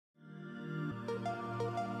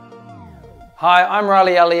Hi, I'm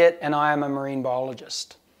Riley Elliott and I am a marine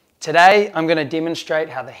biologist. Today I'm going to demonstrate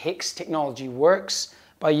how the HECS technology works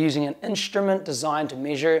by using an instrument designed to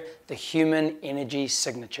measure the human energy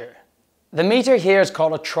signature. The meter here is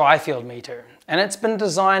called a tri-field meter, and it's been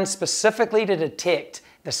designed specifically to detect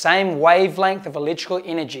the same wavelength of electrical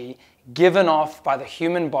energy given off by the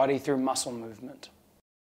human body through muscle movement.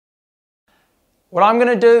 What I'm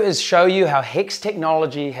going to do is show you how HECS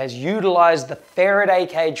technology has utilized the Faraday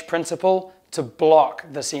cage principle to block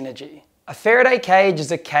this energy. A Faraday cage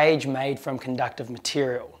is a cage made from conductive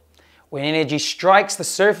material. When energy strikes the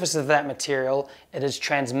surface of that material, it is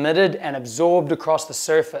transmitted and absorbed across the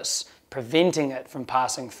surface, preventing it from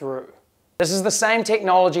passing through. This is the same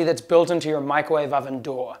technology that's built into your microwave oven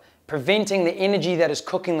door, preventing the energy that is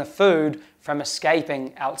cooking the food from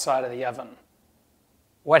escaping outside of the oven.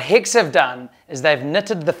 What HECS have done is they've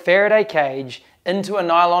knitted the Faraday cage into a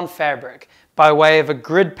nylon fabric by way of a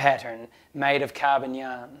grid pattern made of carbon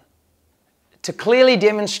yarn. To clearly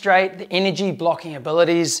demonstrate the energy blocking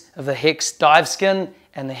abilities of the HECS dive skin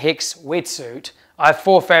and the HECS wetsuit, I have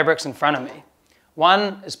four fabrics in front of me.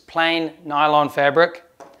 One is plain nylon fabric,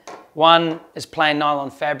 one is plain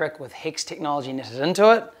nylon fabric with HECS technology knitted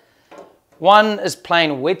into it, one is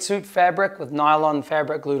plain wetsuit fabric with nylon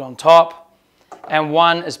fabric glued on top, and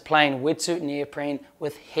one is plain wetsuit neoprene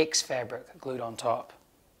with HECS fabric glued on top.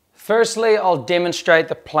 Firstly, I'll demonstrate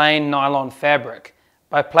the plain nylon fabric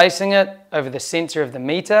by placing it over the sensor of the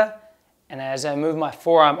meter, and as I move my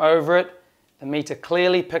forearm over it, the meter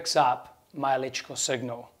clearly picks up my electrical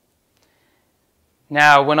signal.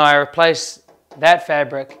 Now, when I replace that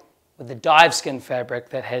fabric with the dive skin fabric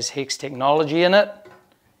that has HECS technology in it,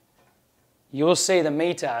 you will see the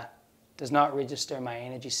meter does not register my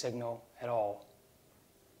energy signal at all.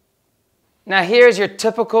 Now here's your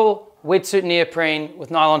typical wetsuit neoprene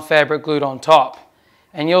with nylon fabric glued on top.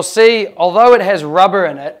 And you'll see, although it has rubber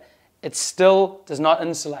in it, it still does not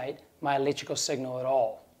insulate my electrical signal at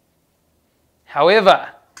all. However,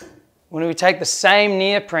 when we take the same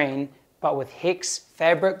neoprene but with HECS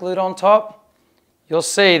fabric glued on top, you'll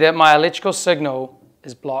see that my electrical signal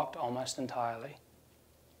is blocked almost entirely.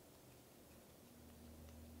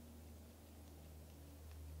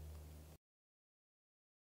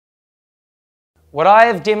 What I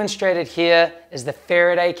have demonstrated here is the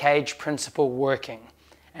Faraday cage principle working,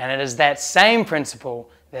 and it is that same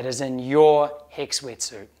principle that is in your HECS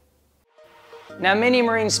wetsuit. Now, many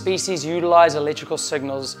marine species utilize electrical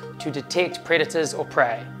signals to detect predators or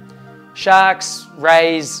prey. Sharks,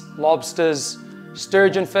 rays, lobsters,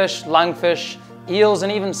 sturgeonfish, lungfish, eels,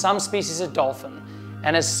 and even some species of dolphin.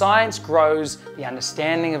 And as science grows, the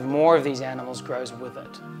understanding of more of these animals grows with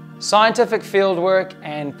it. Scientific fieldwork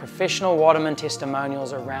and professional waterman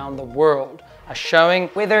testimonials around the world are showing,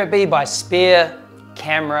 whether it be by spear,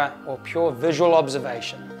 camera, or pure visual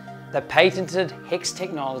observation, the patented HECS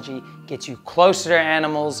technology gets you closer to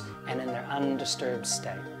animals and in their undisturbed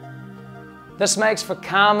state. This makes for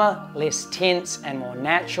calmer, less tense, and more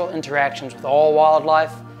natural interactions with all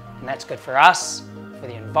wildlife, and that's good for us, for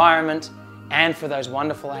the environment, and for those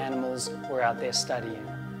wonderful animals we're out there studying.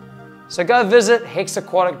 So go visit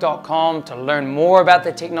HECSAquatic.com to learn more about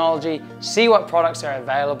the technology, see what products are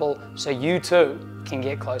available so you too can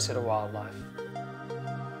get closer to wildlife.